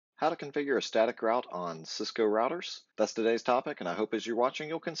How to configure a static route on Cisco routers. That's today's topic, and I hope as you're watching,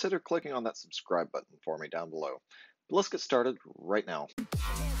 you'll consider clicking on that subscribe button for me down below. But let's get started right now.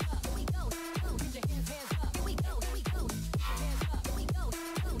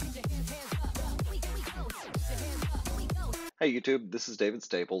 Hey YouTube, this is David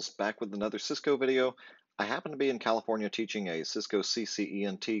Staples, back with another Cisco video. I happen to be in California teaching a Cisco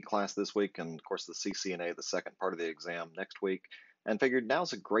CCENT class this week, and of course the CCNA, the second part of the exam, next week, and figured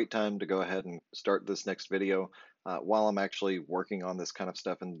now's a great time to go ahead and start this next video while I'm actually working on this kind of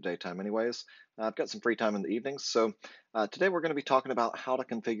stuff in the daytime anyways. I've got some free time in the evenings, so today we're going to be talking about how to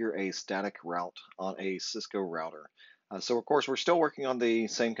configure a static route on a Cisco router. So of course, we're still working on the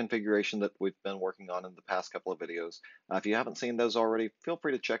same configuration that we've been working on in the past couple of videos. If you haven't seen those already, feel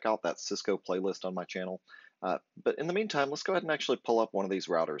free to check out that Cisco playlist on my channel. But in the meantime, let's go ahead and actually pull up one of these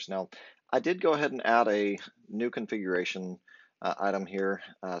routers. Now, I did go ahead and add a new configuration item here.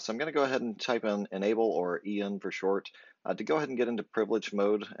 So I'm going to go ahead and type in enable, or EN for short, to go ahead and get into privilege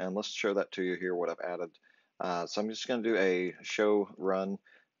mode. And let's show that to you here, what I've added. So I'm just going to do a show run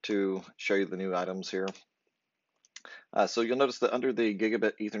to show you the new items here. So you'll notice that under the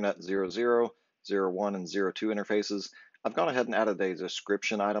Gigabit Ethernet 00, 01, and 02 interfaces, I've gone ahead and added a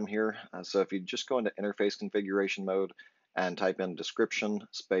description item here. So if you just go into interface configuration mode and type in description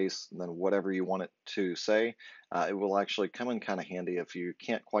space and then whatever you want it to say, it will actually come in kind of handy if you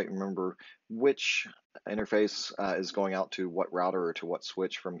can't quite remember which interface is going out to what router or to what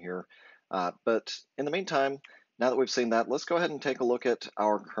switch from here. But in the meantime, now that we've seen that, let's go ahead and take a look at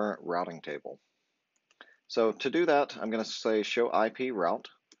our current routing table. So to do that, I'm going to say show IP route.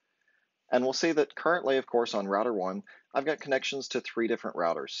 And we'll see that currently, of course, on router 1, I've got connections to 3 different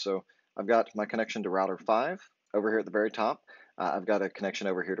routers. So I've got my connection to router 5 over here at the very top. I've got a connection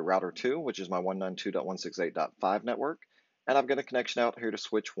over here to router 2, which is my 192.168.5 network. And I've got a connection out here to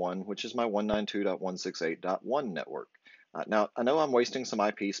switch 1, which is my 192.168.1 network. Now, I know I'm wasting some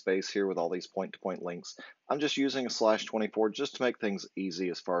IP space here with all these point-to-point links. I'm just using a /24 just to make things easy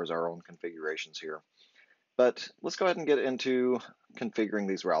as far as our own configurations here. But let's go ahead and get into configuring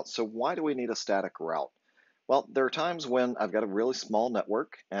these routes. So why do we need a static route? Well, there are times when I've got a really small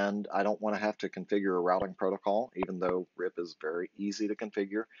network and I don't want to have to configure a routing protocol, even though RIP is very easy to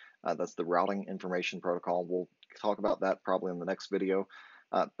configure. That's the Routing Information Protocol. We'll talk about that probably in the next video.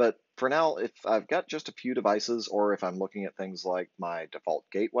 But for now, if I've got just a few devices, or if I'm looking at things like my default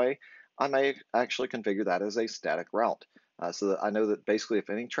gateway, I may actually configure that as a static route. So that I know that basically if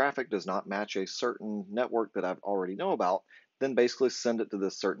any traffic does not match a certain network that I already know about, then basically send it to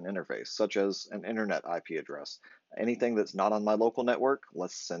this certain interface, such as an internet IP address. Anything that's not on my local network,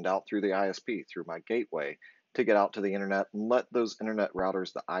 let's send out through the ISP, through my gateway, to get out to the internet and let those internet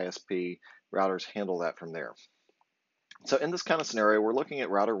routers, the ISP routers, handle that from there. So in this kind of scenario, we're looking at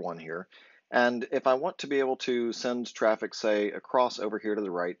router 1 here. And if I want to be able to send traffic, say, across over here to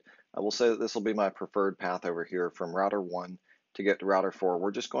the right, I will say that this will be my preferred path over here from router 1 to get to router 4.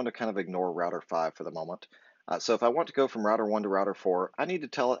 We're just going to kind of ignore router 5 for the moment. So if I want to go from router 1 to router 4, I need to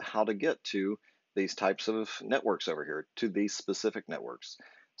tell it how to get to these types of networks over here, to these specific networks.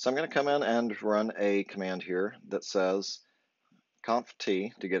 So I'm going to come in and run a command here that says conf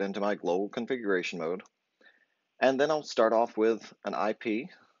t to get into my global configuration mode. And then I'll start off with an IP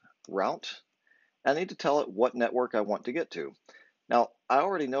route. I need to tell it what network I want to get to. Now, I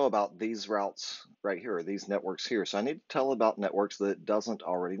already know about these routes right here, these networks here, so I need to tell about networks that it doesn't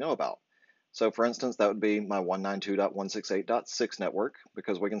already know about. So for instance, that would be my 192.168.6 network,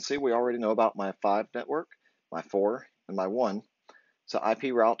 because we can see we already know about my 5 network, my 4, and my 1. So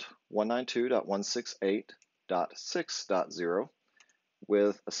IP route 192.168.6.0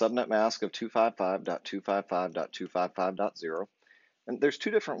 with a subnet mask of 255.255.255.0. And there's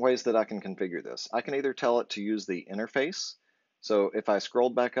 2 different ways that I can configure this. I can either tell it to use the interface. So if I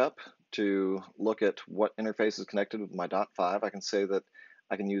scrolled back up to look at what interface is connected with my .5, I can say that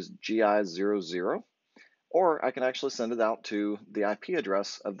I can use GI00, or I can actually send it out to the IP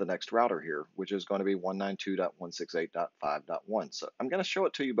address of the next router here, which is going to be 192.168.5.1. So I'm going to show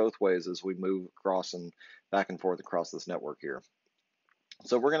it to you both ways as we move across and back and forth across this network here.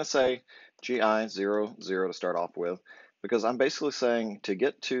 So we're going to say GI00 to start off with, because I'm basically saying to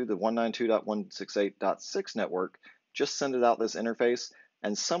get to the 192.168.6 network, just send it out this interface,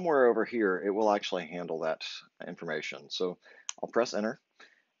 and somewhere over here, it will actually handle that information. So I'll press enter.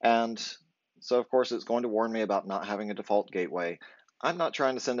 And so of course, it's going to warn me about not having a default gateway. I'm not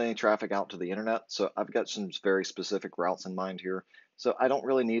trying to send any traffic out to the internet, so I've got some very specific routes in mind here. So I don't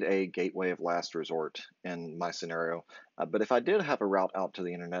really need a gateway of last resort in my scenario. But if I did have a route out to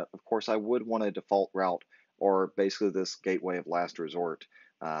the internet, of course, I would want a default route, or basically this gateway of last resort.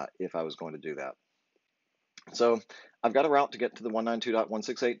 if I was going to do that. So I've got a route to get to the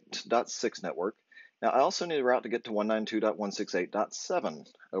 192.168.6 network. Now I also need a route to get to 192.168.7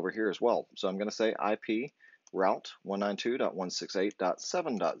 over here as well. So I'm going to say IP route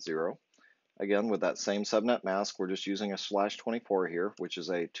 192.168.7.0. Again, with that same subnet mask, we're just using a /24 here, which is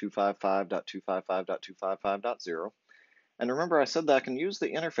a 255.255.255.0. And remember, I said that I can use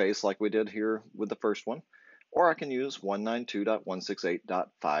the interface like we did here with the first one, or I can use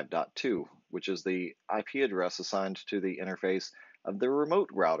 192.168.5.2, which is the IP address assigned to the interface of the remote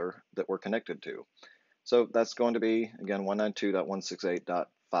router that we're connected to. So that's going to be, again,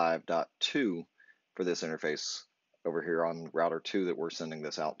 192.168.5.2 for this interface over here on router 2 that we're sending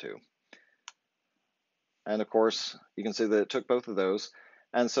this out to. And of course, you can see that it took both of those.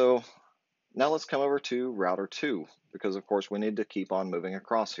 And so now let's come over to router 2, because of course we need to keep on moving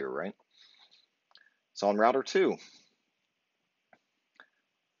across here, right? So on router 2,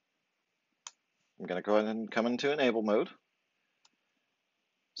 I'm going to go ahead and come into enable mode.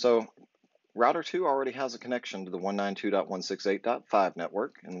 So router 2 already has a connection to the 192.168.5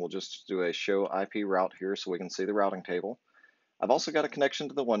 network, and we'll just do a show IP route here so we can see the routing table. I've also got a connection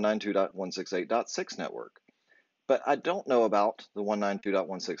to the 192.168.6 network, but I don't know about the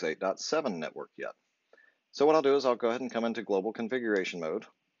 192.168.7 network yet. So what I'll do is I'll go ahead and come into global configuration mode,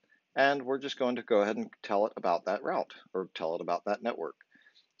 and we're just going to go ahead and tell it about that route, or tell it about that network.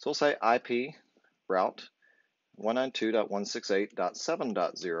 So we'll say IP route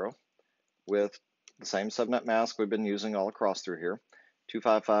 192.168.7.0 with the same subnet mask we've been using all across through here,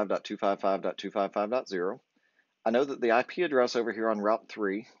 255.255.255.0. I know that the IP address over here on route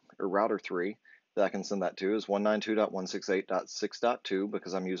 3, or router 3, that I can send that to is 192.168.6.2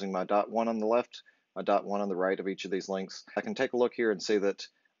 because I'm using my .1 on the left, my .1 on the right of each of these links. I can take a look here and see that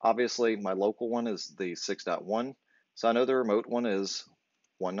obviously my local one is the 6.1, so I know the remote one is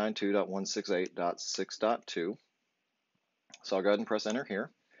 192.168.6.2. So I'll go ahead and press enter here.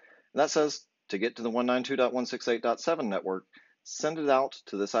 And that says to get to the 192.168.7 network, send it out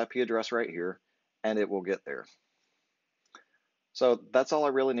to this IP address right here, and it will get there. So that's all I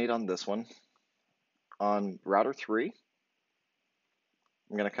really need on this one. On router 3,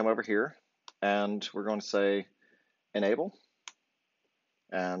 I'm going to come over here, and we're going to say enable,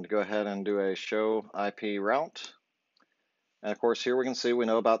 and go ahead and do a show IP route. And of course, here we can see we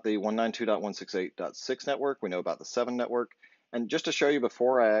know about the 192.168.6 network, we know about the 7 network, and just to show you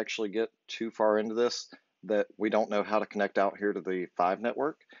before I actually get too far into this, that we don't know how to connect out here to the 5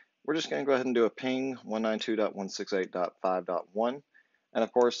 network, we're just going to go ahead and do a ping 192.168.5.1, and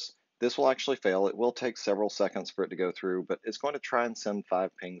of course, this will actually fail. It will take several seconds for it to go through, but it's going to try and send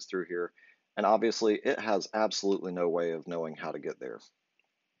 5 pings through here, and obviously it has absolutely no way of knowing how to get there.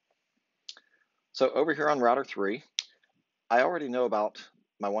 So over here on router 3, I already know about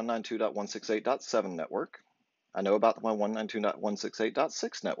my 192.168.7 network. I know about my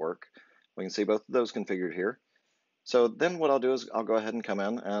 192.168.6 network. We can see both of those configured here. So then what I'll do is I'll go ahead and come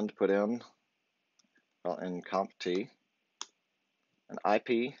in and put in, well, in conft an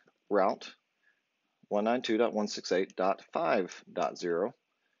IP route 192.168.5.0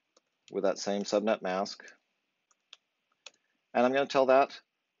 with that same subnet mask. And I'm going to tell that,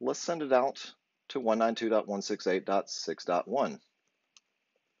 let's send it out to 192.168.6.1.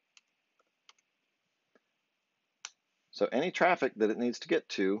 So any traffic that it needs to get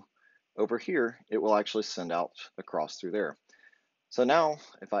to over here, it will actually send out across through there. So now,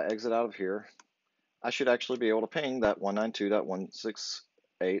 if I exit out of here, I should actually be able to ping that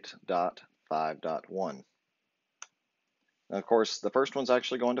 192.168.5.1. Now, of course, the first one's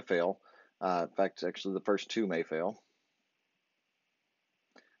actually going to fail. In fact, actually, the first 2 may fail.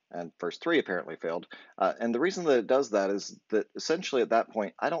 And first 3 apparently failed. And the reason that it does that is that essentially at that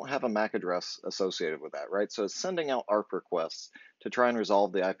point, I don't have a MAC address associated with that, right? So it's sending out ARP requests to try and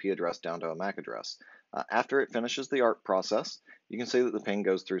resolve the IP address down to a MAC address. After it finishes the ARP process, you can see that the ping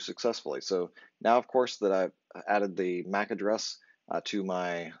goes through successfully. So now, of course, that I've added the MAC address to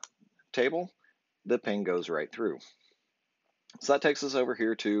my table, the ping goes right through. So that takes us over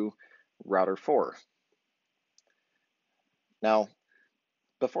here to router 4. Now,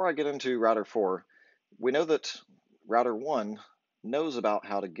 before I get into router 4, we know that router 1 knows about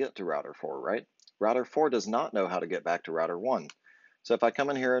how to get to router 4, right? Router 4 does not know how to get back to router 1. So if I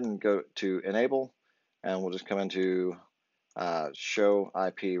come in here and go to enable, and we'll just come into show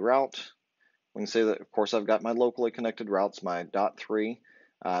IP route, we can see that, of course, I've got my locally connected routes. My .3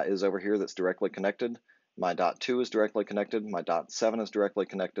 is over here that's directly connected. My .2 is directly connected. My .7 is directly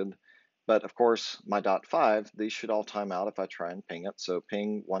connected. But of course, my .5, these should all time out if I try and ping it. So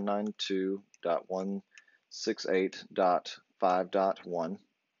ping 192.168.5.1.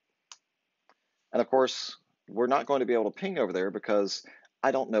 And of course, we're not going to be able to ping over there because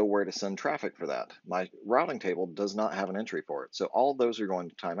I don't know where to send traffic for that. My routing table does not have an entry for it. So all of those are going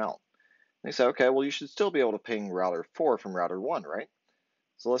to time out. They say, okay, well, you should still be able to ping router 4 from router 1, right?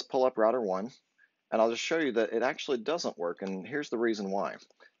 So let's pull up router 1, and I'll just show you that it actually doesn't work, and here's the reason why. So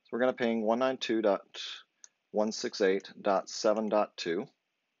we're going to ping 192.168.7.2,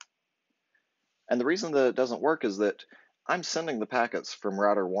 and the reason that it doesn't work is that I'm sending the packets from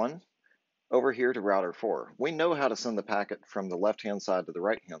router 1 over here to router 4. We know how to send the packet from the left-hand side to the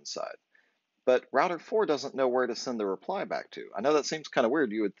right-hand side. But router 4 doesn't know where to send the reply back to. I know that seems kind of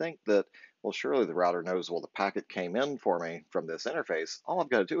weird. You would think that, well, surely the router knows, well, the packet came in for me from this interface. All I've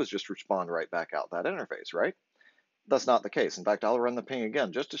got to do is just respond right back out that interface, right? That's not the case. In fact, I'll run the ping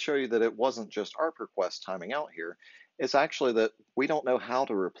again just to show you that it wasn't just ARP request timing out here. It's actually that we don't know how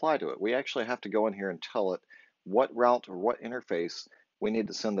to reply to it. We actually have to go in here and tell it what route or what interface we need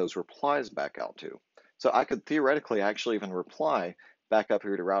to send those replies back out to. So I could theoretically actually even reply back up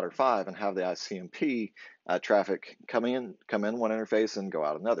here to router 5 and have the ICMP traffic come in one interface and go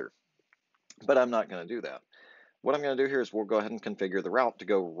out another. But I'm not going to do that. What I'm going to do here is we'll go ahead and configure the route to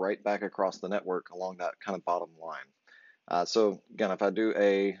go right back across the network along that kind of bottom line. So again, if I do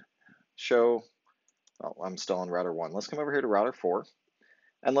a show, well, I'm still on router 1. Let's come over here to router 4,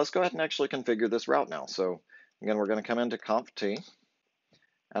 and let's go ahead and actually configure this route now. So again, we're going to come into conft, and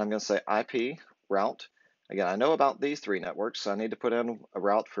I'm going to say IP route. Again, I know about these 3 networks, so I need to put in a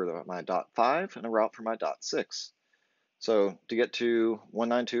route for my .5 and a route for my .6. So to get to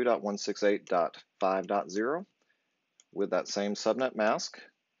 192.168.5.0 with that same subnet mask,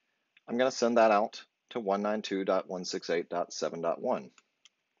 I'm going to send that out to 192.168.7.1.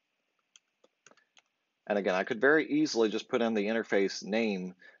 And again, I could very easily just put in the interface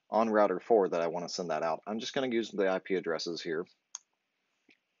name on router 4 that I want to send that out. I'm just going to use the IP addresses here.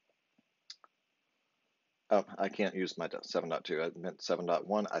 Oh, I can't use my 7.2. I meant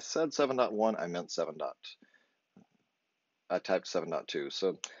 7.1. I said 7.1. I meant 7. I typed 7.2.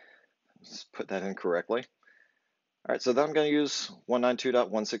 So let's put that in correctly. All right, so then I'm going to use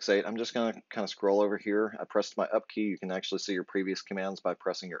 192.168. I'm just going to kind of scroll over here. I pressed my up key. You can actually see your previous commands by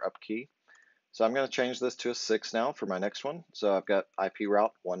pressing your up key. So I'm going to change this to a 6 now for my next one. So I've got IP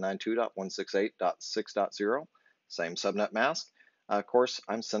route 192.168.6.0, same subnet mask. Of course,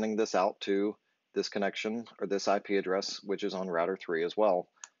 I'm sending this out to this connection or this IP address, which is on router 3 as well,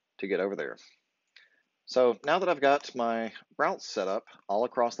 to get over there. So now that I've got my routes set up all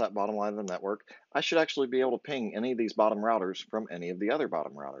across that bottom line of the network, I should actually be able to ping any of these bottom routers from any of the other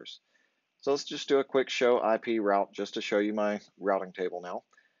bottom routers. So let's just do a quick show IP route just to show you my routing table now.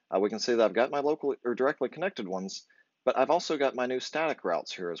 We can see that I've got my local or directly connected ones, but I've also got my new static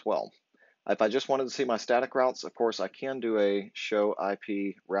routes here as well. If I just wanted to see my static routes, of course, I can do a show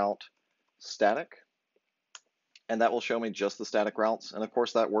IP route static, and that will show me just the static routes. And of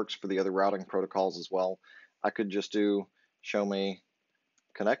course, that works for the other routing protocols as well. I could just do show me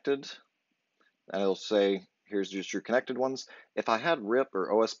connected, and it'll say, here's just your connected ones. If I had RIP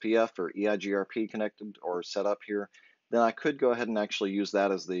or OSPF or EIGRP connected or set up here, then I could go ahead and actually use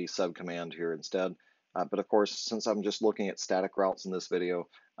that as the subcommand here instead. But of course, since I'm just looking at static routes in this video,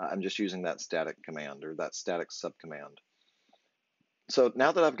 I'm just using that static command or that static subcommand. So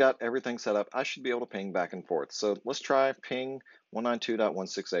now that I've got everything set up, I should be able to ping back and forth. So let's try ping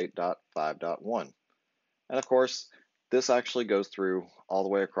 192.168.5.1. And of course, this actually goes through all the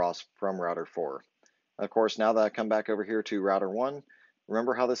way across from router 4. Of course, now that I come back over here to router 1,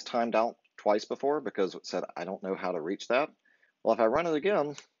 remember how this timed out twice before because it said I don't know how to reach that? Well, if I run it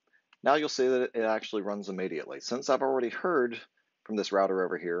again, now you'll see that it actually runs immediately. Since I've already heard from this router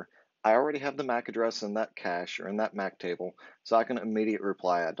over here, I already have the MAC address in that cache or in that MAC table, so I can immediately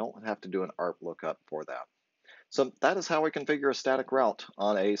reply. I don't have to do an ARP lookup for that. So that is how we configure a static route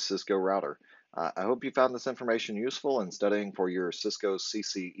on a Cisco router. I hope you found this information useful in studying for your Cisco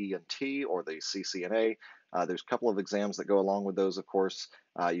CCENT or the CCNA. There's a couple of exams that go along with those, of course.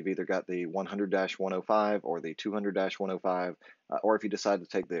 You've either got the 100-105 or the 200-105, or if you decide to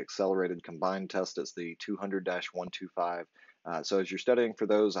take the accelerated combined test, it's the 200-125. So as you're studying for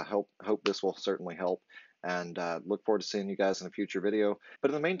those, I hope this will certainly help, and look forward to seeing you guys in a future video. But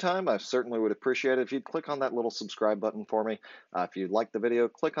in the meantime, I certainly would appreciate it if you'd click on that little subscribe button for me. If you like the video,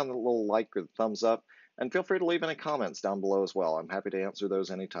 click on the little like or the thumbs up, and feel free to leave any comments down below as well. I'm happy to answer those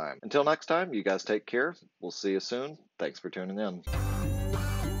anytime. Until next time, you guys take care. We'll see you soon. Thanks for tuning in.